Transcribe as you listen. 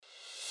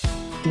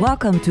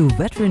Welcome to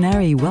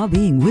Veterinary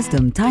Wellbeing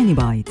Wisdom Tiny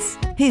Bites.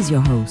 Here's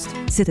your host,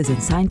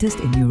 citizen scientist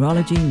in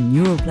neurology,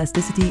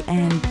 neuroplasticity,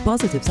 and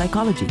positive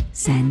psychology,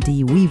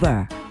 Sandy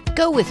Weaver.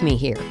 Go with me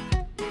here.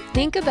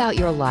 Think about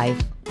your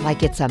life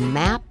like it's a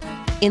map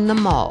in the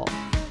mall.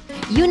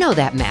 You know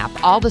that map,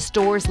 all the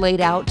stores laid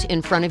out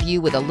in front of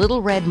you with a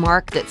little red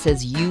mark that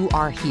says you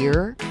are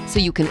here so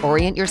you can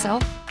orient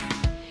yourself.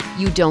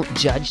 You don't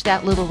judge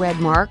that little red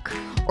mark,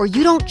 or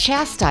you don't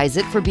chastise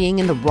it for being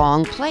in the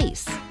wrong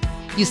place.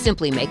 You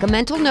simply make a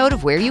mental note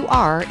of where you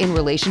are in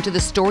relation to the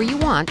store you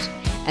want,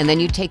 and then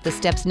you take the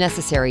steps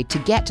necessary to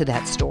get to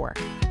that store.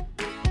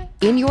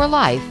 In your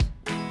life,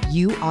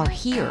 you are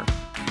here.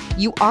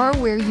 You are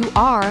where you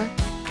are,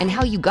 and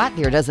how you got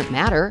there doesn't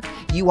matter.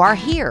 You are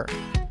here.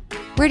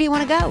 Where do you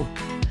want to go?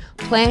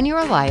 Plan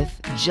your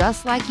life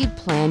just like you'd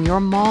plan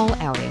your mall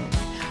outing.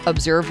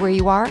 Observe where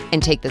you are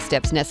and take the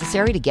steps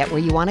necessary to get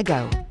where you want to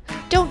go.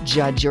 Don't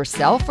judge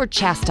yourself or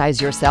chastise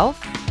yourself.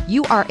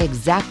 You are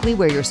exactly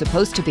where you're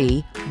supposed to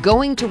be,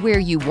 going to where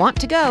you want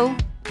to go,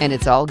 and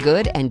it's all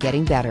good and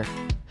getting better.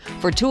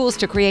 For tools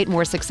to create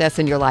more success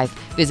in your life,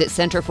 visit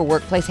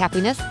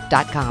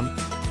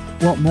centerforworkplacehappiness.com.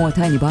 Want more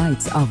tiny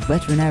bites of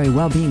veterinary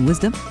well-being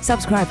wisdom?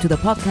 Subscribe to the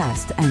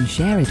podcast and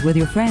share it with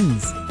your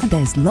friends. And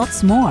there's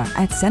lots more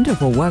at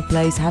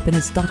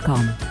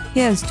centerforworkplacehappiness.com.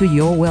 Here's to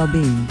your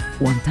well-being,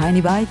 one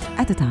tiny bite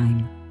at a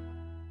time.